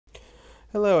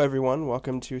Hello everyone,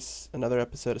 welcome to another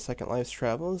episode of Second Life's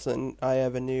Travels, and I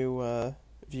have a new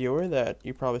viewer that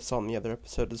you probably saw in the other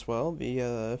episode as well,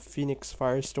 the Phoenix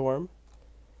Firestorm.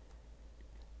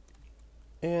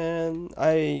 And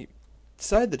I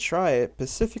decided to try it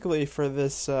specifically for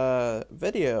this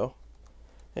video,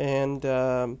 and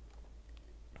I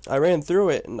ran through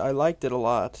it and I liked it a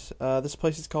lot. This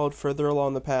place is called Further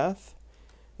Along the Path.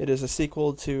 It is a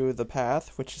sequel to The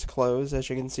Path, which is closed, as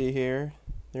you can see here.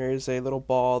 There is a little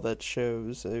ball that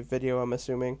shows a video, I'm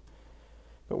assuming.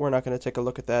 But we're not going to take a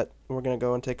look at that. We're going to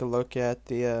go and take a look at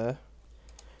the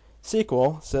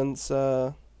sequel, since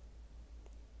that's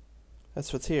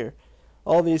what's here.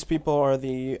 All these people are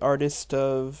the artists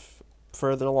of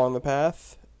Further Along the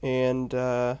Path, and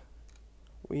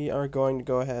we are going to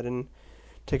go ahead and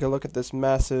take a look at this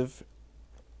massive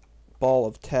ball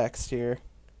of text here.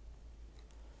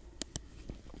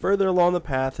 Further Along the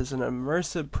Path is an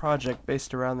immersive project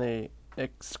based around the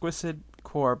exquisite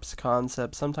corpse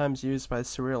concept sometimes used by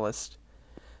surrealists.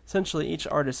 Essentially, each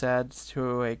artist adds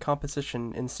to a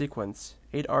composition in sequence.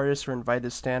 8 artists were invited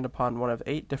to stand upon one of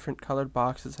 8 different colored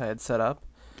boxes I had set up.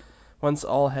 Once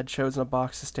all had chosen a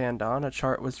box to stand on, a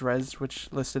chart was raised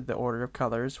which listed the order of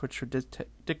colors, which would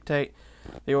dictate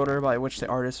the order by which the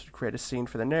artist would create a scene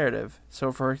for the narrative.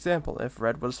 So, for example, if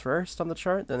red was first on the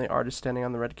chart, then the artist standing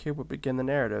on the red cube would begin the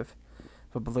narrative.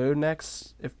 If blue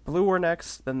were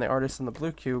next, then the artist on the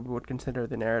blue cube would consider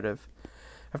the narrative.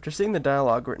 After seeing the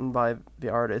dialogue written by the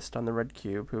artist on the red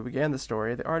cube who began the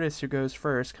story, the artist who goes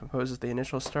first composes the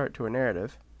initial start to a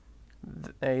narrative.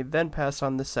 They then pass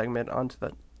on this segment onto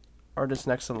the artist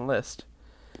next on the list.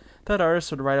 That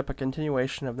artist would write up a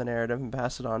continuation of the narrative and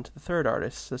pass it on to the third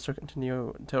artist. This would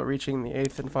continue until reaching the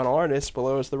 8th and final artist.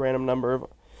 Below is the random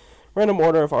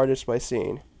order of artists by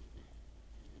scene.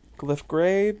 Glyph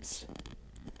Graves,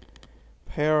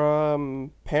 Param,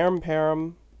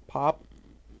 Pop,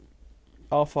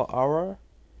 Alpha Aura,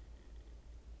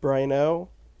 Brino,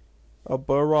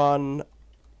 Oberon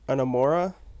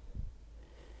Anamora,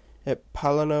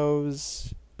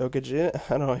 Palanos Ogajin,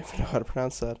 I don't even know how to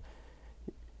pronounce that.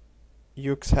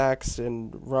 Yuxhax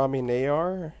and Rami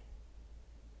Nayar,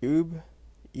 Yufu.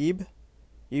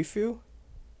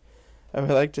 I would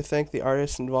like to thank the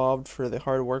artists involved for the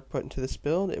hard work put into this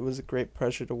build. It was a great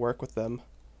pleasure to work with them.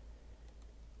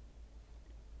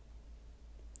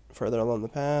 Further along the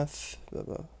path, blah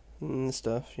blah, and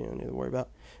stuff you don't need to worry about.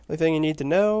 The only thing you need to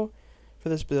know for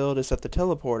this build is that the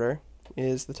teleporter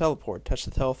is the teleport. Touch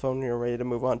the telephone and you're ready to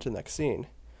move on to the next scene.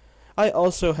 I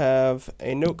also have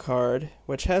a note card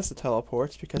which has the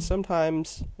teleports because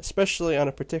sometimes, especially on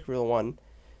a particular one,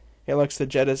 it likes to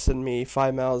jettison me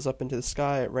 5 miles up into the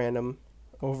sky at random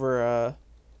over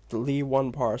the Lee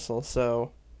 1 parcel,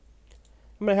 so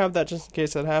I'm going to have that just in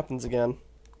case that happens again.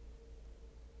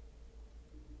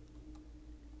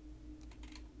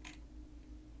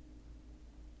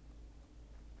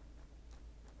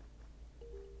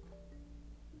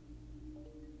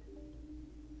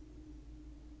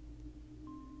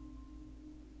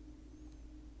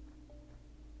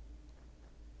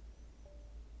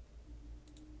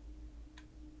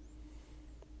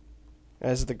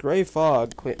 As the gray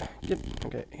fog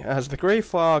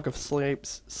of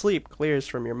sleep clears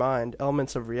from your mind,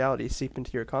 elements of reality seep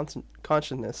into your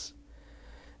consciousness,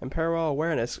 and parallel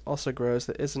awareness also grows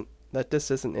that this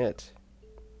isn't it.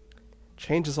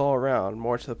 Changes all around.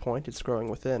 More to the point, it's growing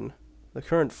within. The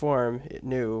current form it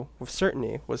knew with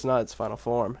certainty was not its final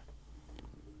form.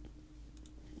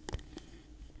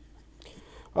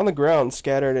 On the ground,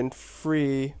 scattered and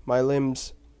free, my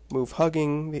limbs move,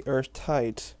 hugging the earth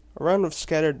tight. Around with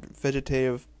scattered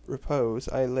vegetative repose,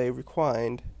 I lay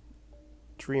reclined,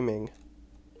 dreaming.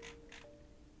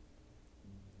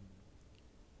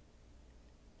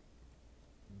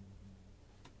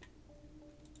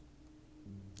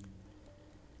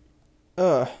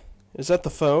 Is that the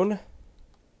phone?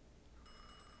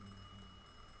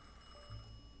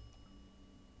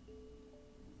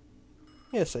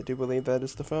 Yes, I do believe that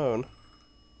is the phone.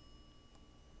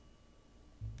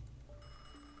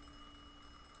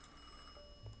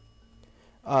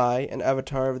 I, an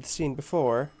avatar of the scene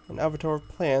before, an avatar of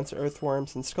plants,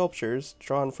 earthworms, and sculptures,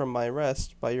 drawn from my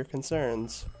rest by your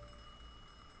concerns.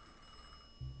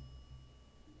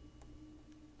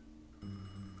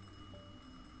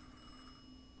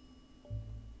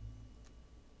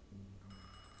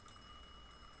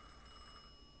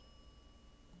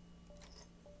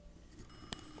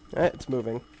 Alright, it's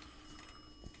moving.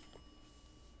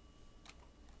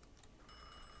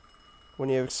 When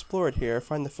you have explored here,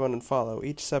 find the phone and follow,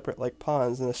 each separate like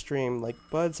ponds in a stream, like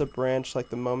buds of branch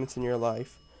like the moments in your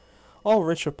life. All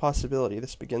rich with possibility,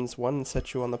 this begins one and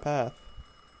sets you on the path.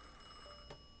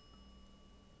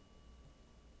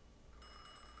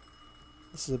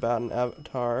 This is about an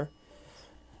avatar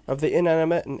of the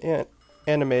inanimate and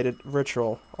animated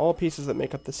ritual. All pieces that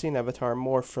make up the scene avatar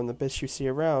morph from the bits you see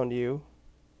around you.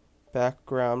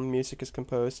 Background music is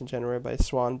composed and generated by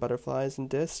swan butterflies and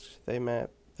discs. They map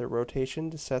their rotation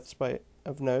to sets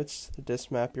of notes. The discs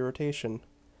map your rotation.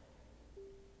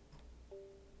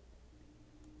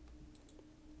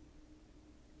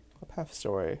 A path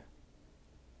story.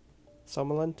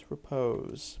 Somnolent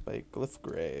Repose by Glyph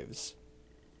Graves.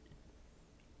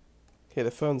 Okay,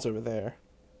 the phone's over there.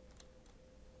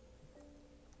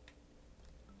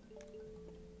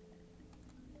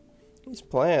 These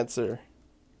plants are...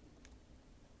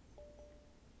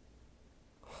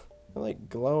 they're like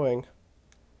glowing.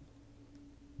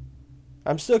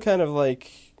 I'm still kind of like...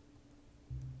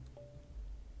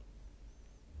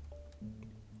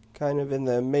 kind of in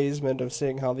the amazement of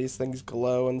seeing how these things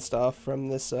glow and stuff from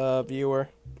this viewer.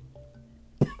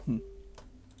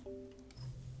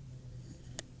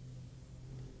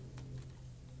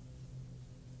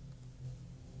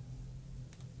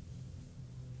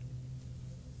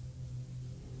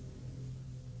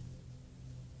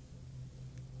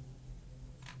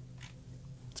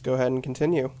 Let's go ahead and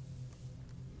continue.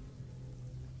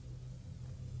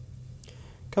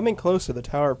 Coming closer, the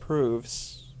tower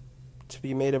proves to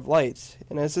be made of light,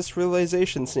 and as this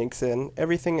realization sneaks in,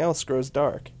 everything else grows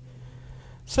dark.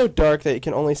 So dark that you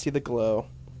can only see the glow.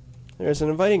 There is an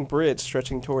inviting bridge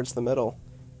stretching towards the middle.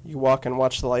 You walk and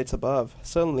watch the lights above.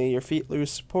 Suddenly, your feet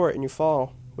lose support and you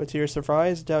fall. But to your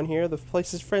surprise, down here, the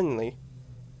place is friendlier.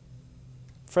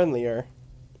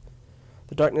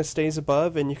 The darkness stays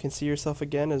above, and you can see yourself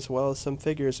again, as well as some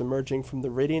figures emerging from the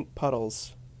radiant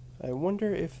puddles. I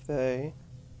wonder if they...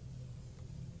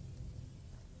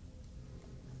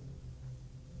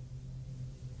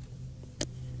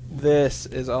 This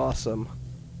is awesome.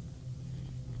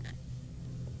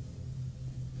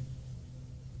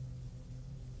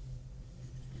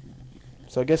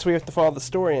 So I guess we have to follow the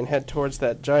story and head towards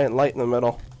that giant light in the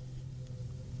middle.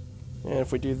 And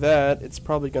if we do that, it's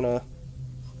probably gonna...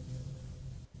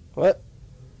 What?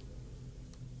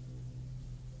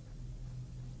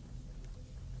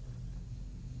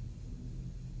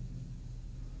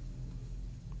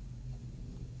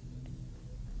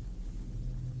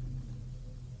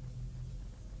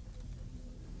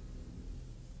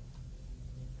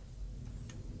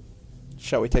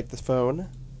 Shall we take the phone?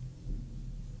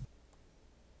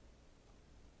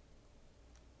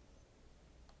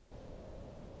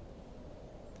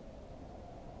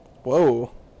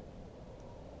 Whoa.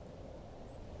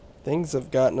 Things have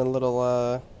gotten a little,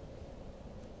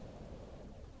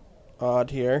 odd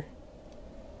here.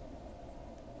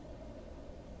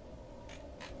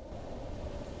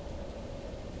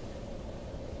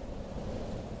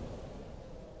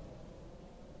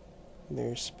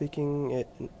 They're speaking it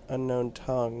in unknown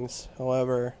tongues.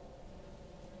 However,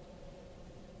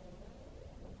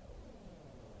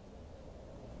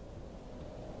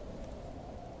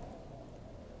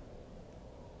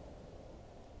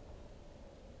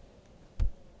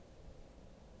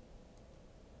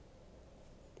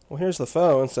 well, here's the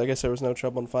phone, so I guess there was no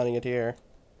trouble in finding it here.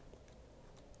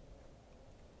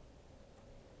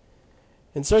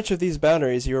 In search of these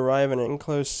boundaries, you arrive in an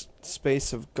enclosed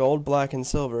space of gold, black, and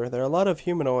silver. There are a lot of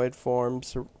humanoid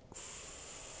forms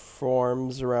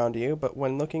around you, but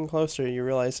when looking closer, you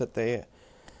realize that they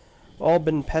all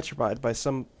been petrified by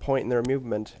some point in their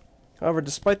movement. However,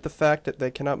 despite the fact that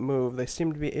they cannot move, they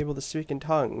seem to be able to speak in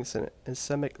tongues, an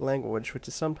Semitic language, which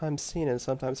is sometimes seen and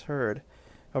sometimes heard,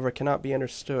 however cannot be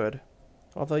understood.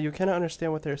 Although you cannot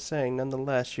understand what they are saying,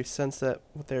 nonetheless, you sense that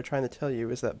what they are trying to tell you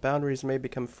is that boundaries may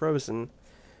become frozen,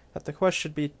 that the quest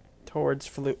should be towards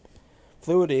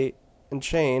fluidity and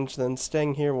change, then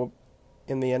staying here will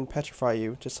in the end petrify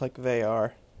you, just like they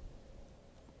are.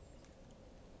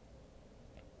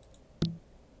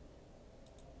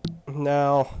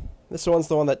 Now, this one's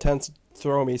the one that tends to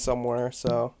throw me somewhere,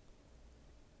 so...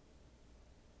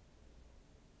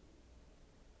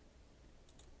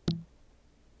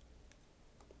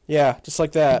 yeah, just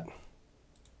like that.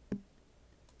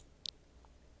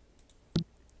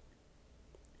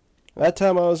 That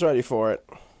time I was ready for it.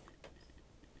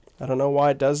 I don't know why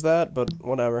it does that, but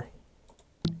whatever.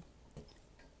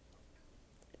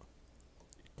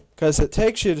 Because it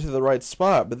takes you to the right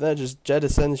spot, but then it just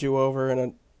jettisons you over in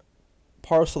a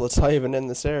parcel that's not even in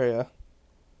this area.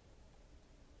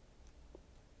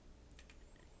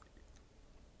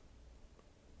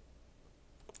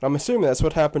 I'm assuming that's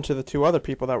what happened to the two other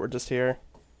people that were just here.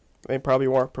 They probably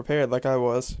weren't prepared like I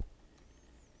was.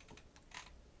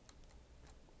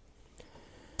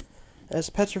 As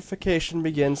petrification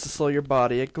begins to slow your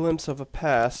body, a glimpse of a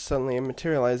past suddenly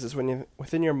materializes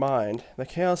within your mind, the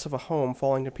chaos of a home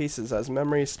falling to pieces as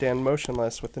memories stand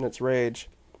motionless within its rage.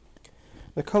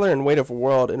 The color and weight of a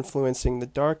world influencing the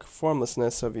dark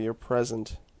formlessness of your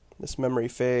present. This memory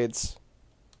fades.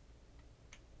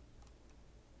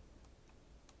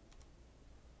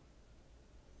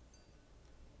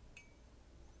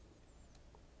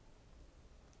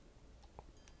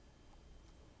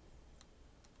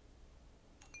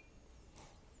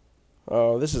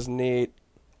 Oh, this is neat.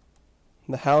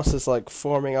 The house is like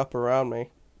forming up around me.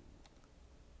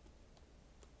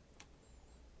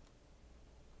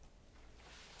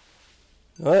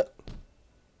 What?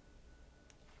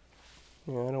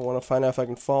 Yeah, I don't want to find out if I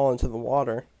can fall into the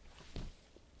water.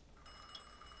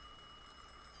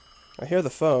 I hear the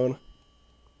phone.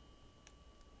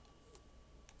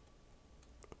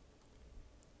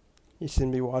 You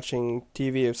seem to be watching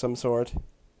TV of some sort.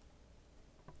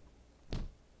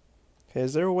 Okay,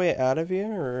 is there a way out of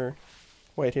here, or...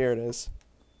 Wait, here it is.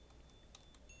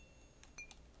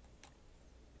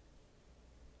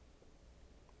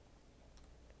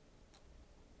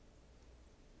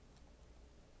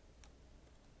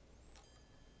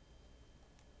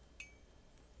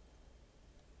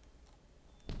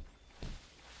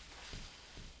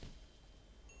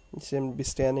 You seem to be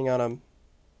standing on a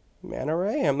manta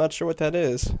ray? I'm not sure what that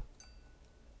is.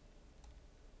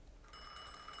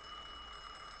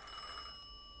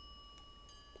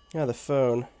 Yeah, the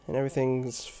phone. And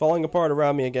everything's falling apart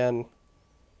around me again.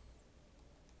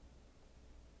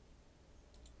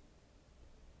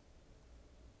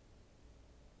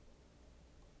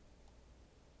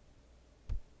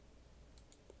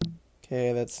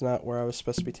 Okay, that's not where I was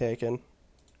supposed to be taken.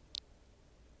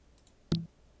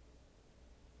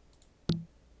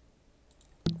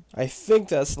 I think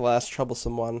that's the last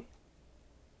troublesome one.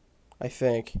 I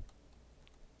think.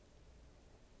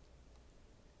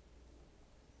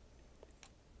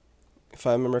 If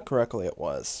I remember correctly, it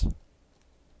was.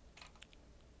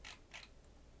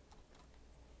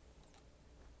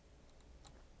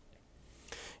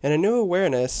 And a new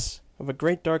awareness of a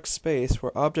great dark space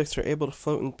where objects are able to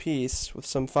float in peace with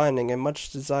some finding a much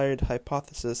desired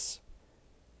hypothesis.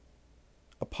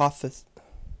 Hypothesis?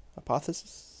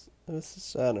 I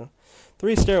don't know.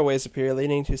 3 stairways appear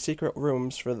leading to secret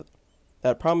rooms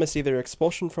that promise either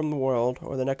expulsion from the world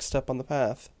or the next step on the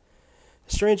path.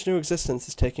 A strange new existence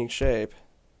is taking shape.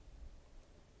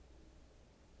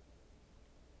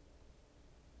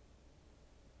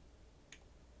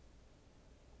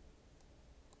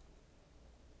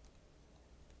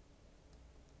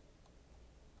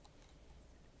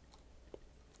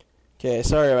 Okay,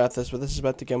 sorry about this, but this is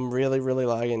about to become really, really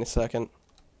laggy in a second.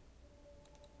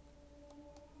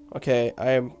 Okay,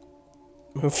 I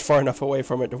moved far enough away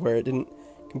from it to where it didn't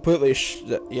completely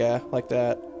yeah, like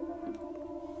that.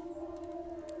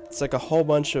 It's like a whole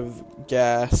bunch of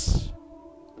gas.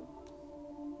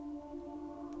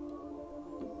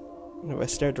 And if I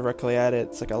stare directly at it,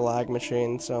 it's like a lag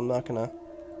machine, so I'm not gonna...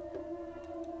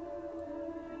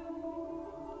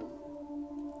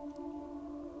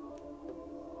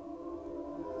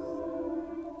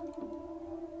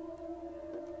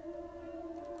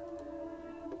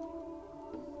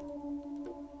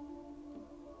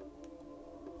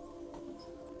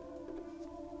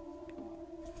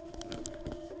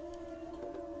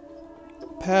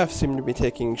 Paths seem to be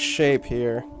taking shape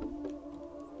here.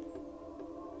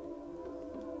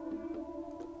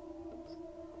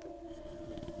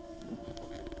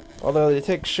 Although they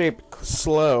take shape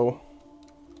slow.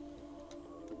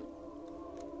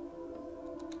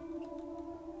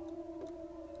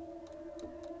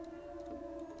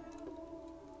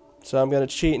 So I'm gonna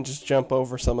cheat and just jump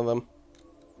over some of them.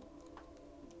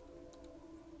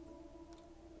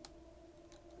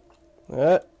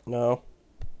 No.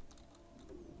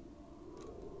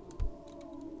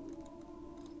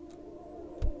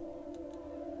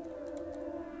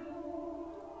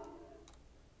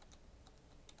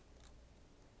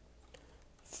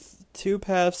 Two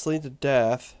paths lead to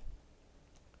death,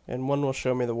 and one will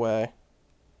show me the way.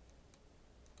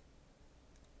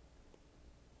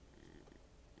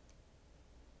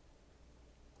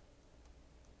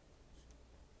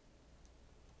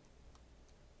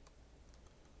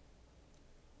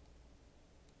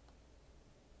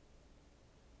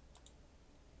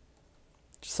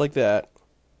 Just like that.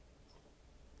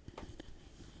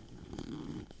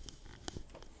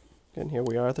 And here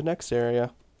we are at the next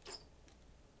area.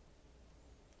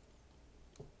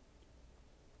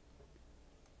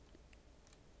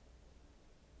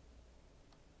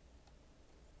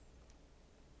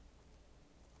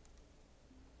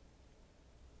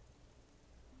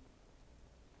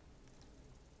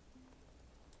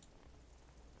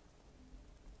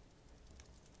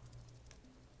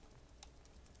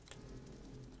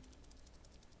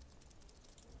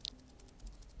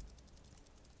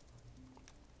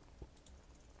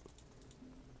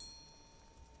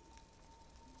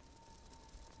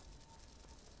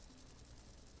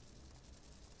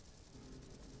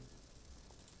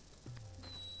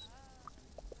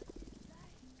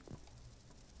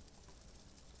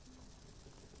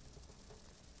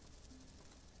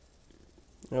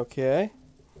 Okay.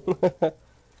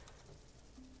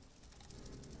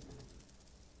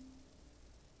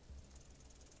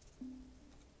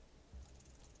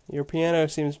 Your piano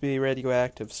seems to be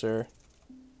radioactive, sir.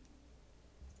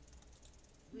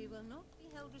 We will not be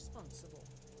held responsible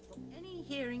for any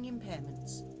hearing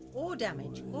impairments or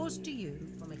damage caused to you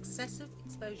from excessive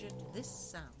exposure to this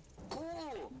sound.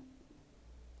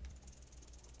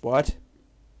 What?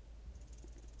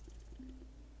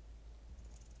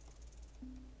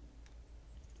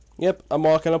 Yep, I'm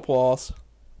walking up walls.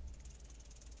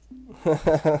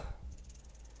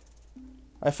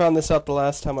 I found this out the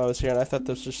last time I was here, and I thought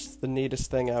this was just the neatest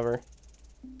thing ever.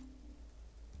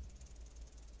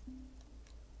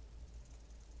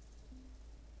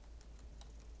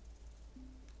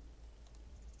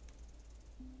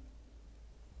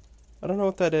 I don't know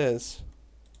what that is.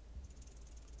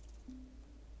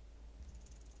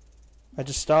 I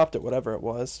just stopped at whatever it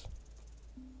was.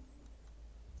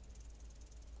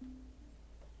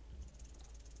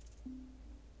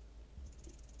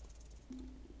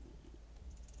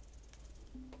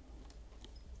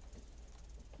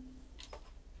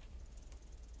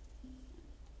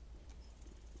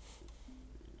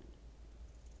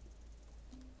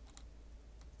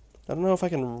 I don't know if I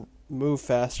can move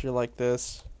faster like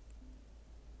this.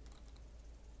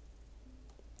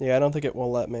 Yeah, I don't think it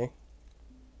will let me.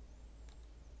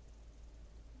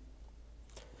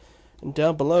 And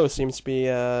down below seems to be,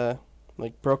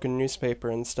 like broken newspaper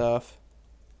and stuff.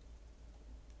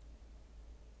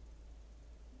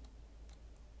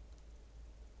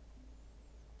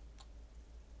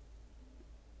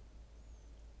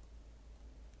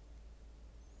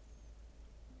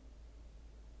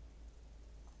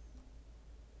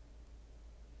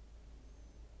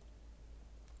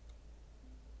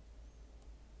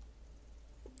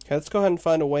 Okay, let's go ahead and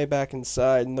find a way back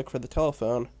inside and look for the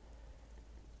telephone.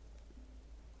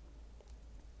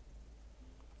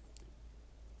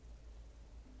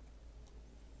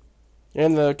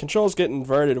 And the controls get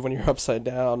inverted when you're upside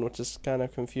down, which is kind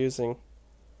of confusing.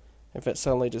 If it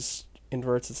suddenly just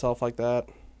inverts itself like that.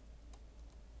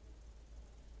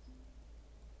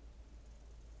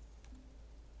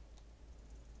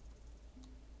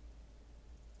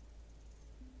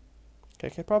 Okay, I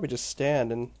could probably just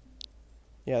stand and...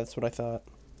 Yeah, that's what I thought.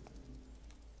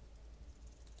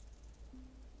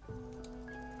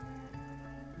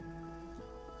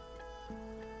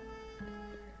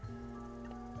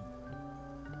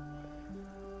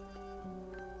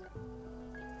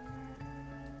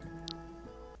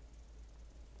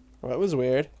 Well, that was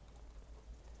weird.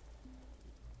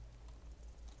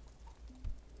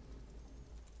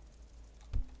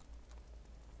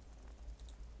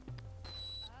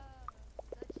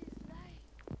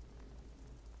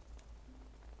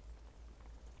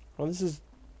 Well, this is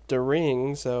the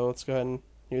ring, so let's go ahead and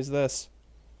use this.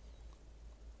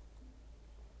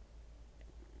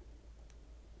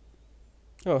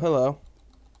 Oh, hello.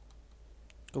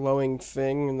 Glowing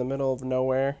thing in the middle of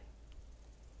nowhere.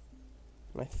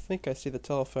 I think I see the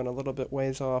telephone a little bit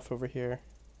ways off over here.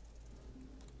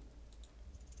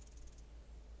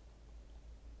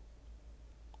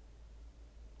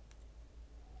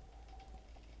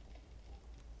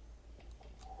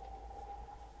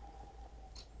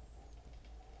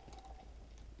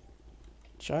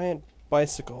 Giant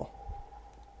bicycle.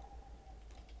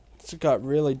 It's got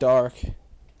really dark.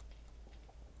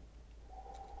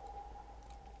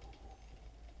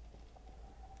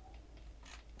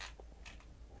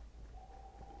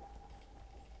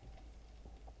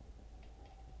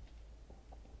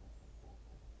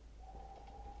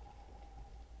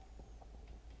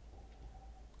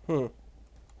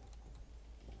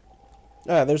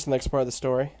 Ah, there's the next part of the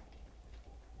story.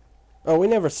 Oh, we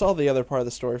never saw the other part of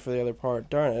the story for the other part.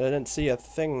 Darn it, I didn't see a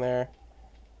thing there.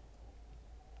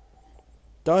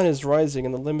 Dawn is rising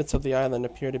and the limits of the island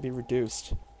appear to be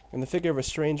reduced, and the figure of a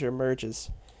stranger emerges.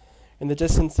 In the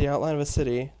distance, the outline of a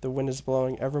city, the wind is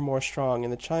blowing ever more strong,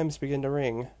 and the chimes begin to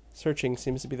ring. Searching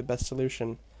seems to be the best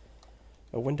solution.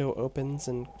 A window opens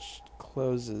and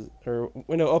closes, or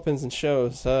window opens and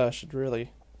shows. I should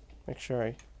really make sure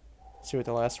I see what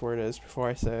the last word is before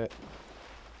I say it.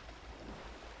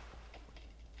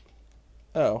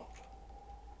 Oh.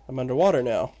 I'm underwater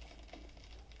now.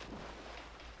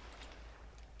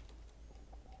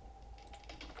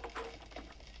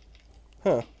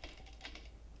 Huh.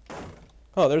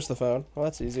 Oh, there's the phone. Well,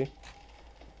 that's easy.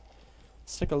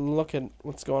 Let's take a look at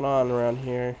what's going on around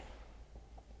here.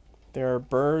 There are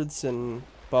birds and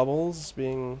bubbles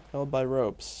being held by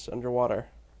ropes underwater.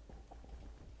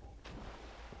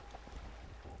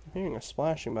 I'm hearing a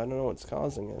splashing, but I don't know what's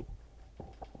causing it.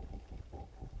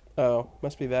 Oh,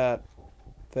 must be that.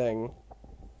 thing.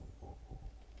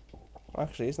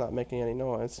 Actually, he's not making any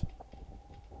noise.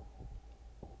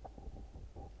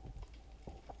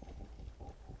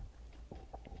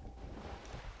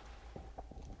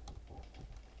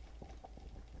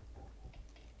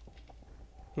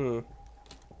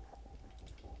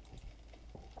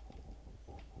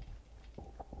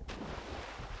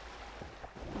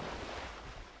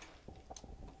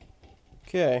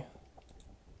 Okay.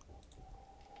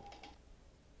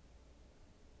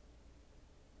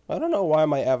 I don't know why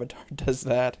my avatar does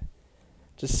that.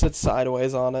 Just sits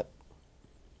sideways on it.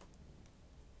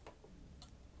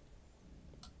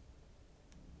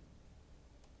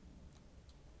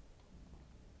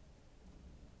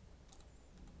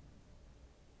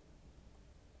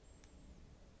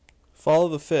 Follow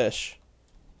the fish.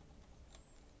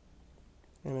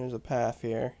 And there's a path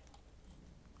here.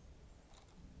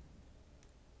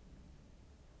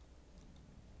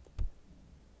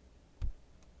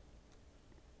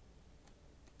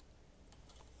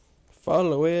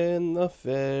 Following the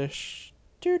fish.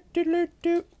 Doot doot doot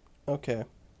doot. Okay.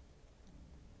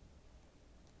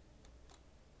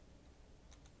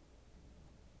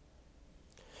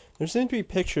 There seem to be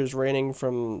pictures raining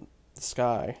from the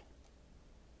sky.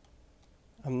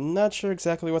 I'm not sure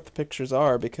exactly what the pictures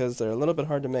are because they're a little bit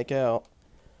hard to make out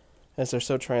as they're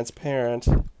so transparent.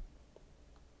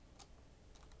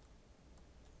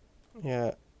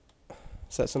 Yeah.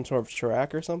 Is that some sort of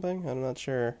track or something? I'm not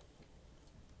sure.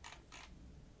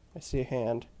 I see a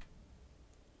hand.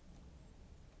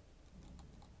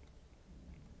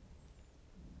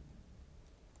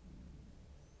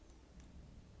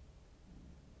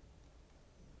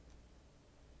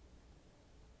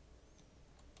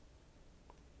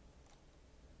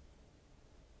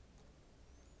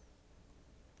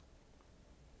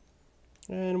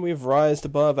 And we've rised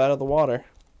above out of the water.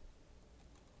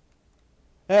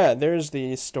 Ah, there's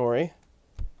the story.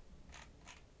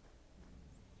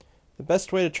 The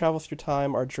best way to travel through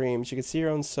time are dreams. You can see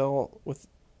your own soul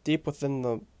deep within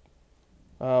the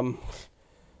where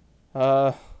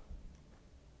are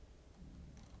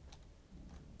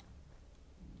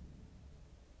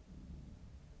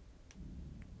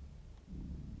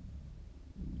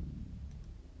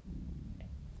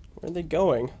they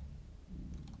going?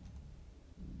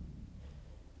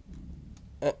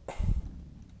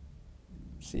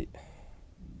 See.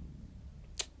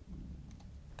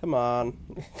 Come on.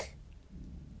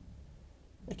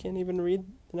 I can't even read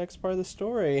the next part of the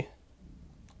story.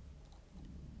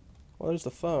 Well, there's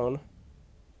the phone.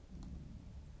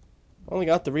 I only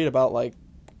got to read about, like,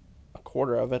 a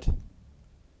quarter of it.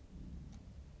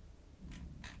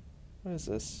 What is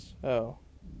this? Oh.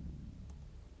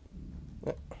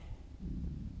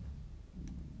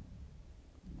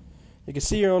 You can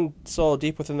see your own soul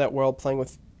deep within that world playing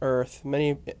with Earth.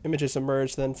 Many images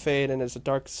emerge, then fade, and it's a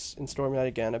dark and stormy night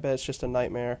again. I bet it's just a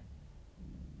nightmare.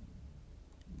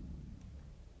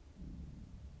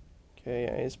 Okay,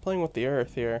 yeah, he's playing with the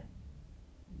Earth here.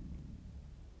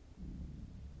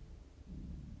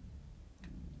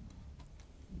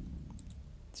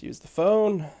 Let's use the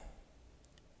phone.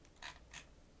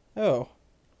 Oh.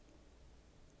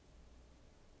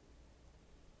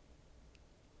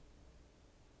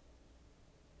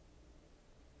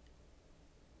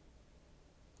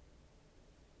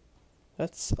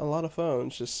 That's a lot of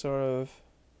phones just sort of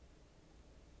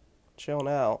chilling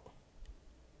out.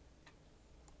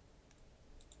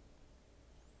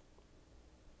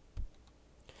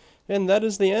 And that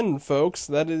is the end, folks.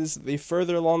 That is the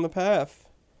further along the path.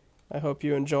 I hope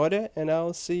you enjoyed it, and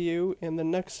I'll see you in the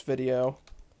next video.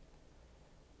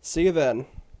 See you then.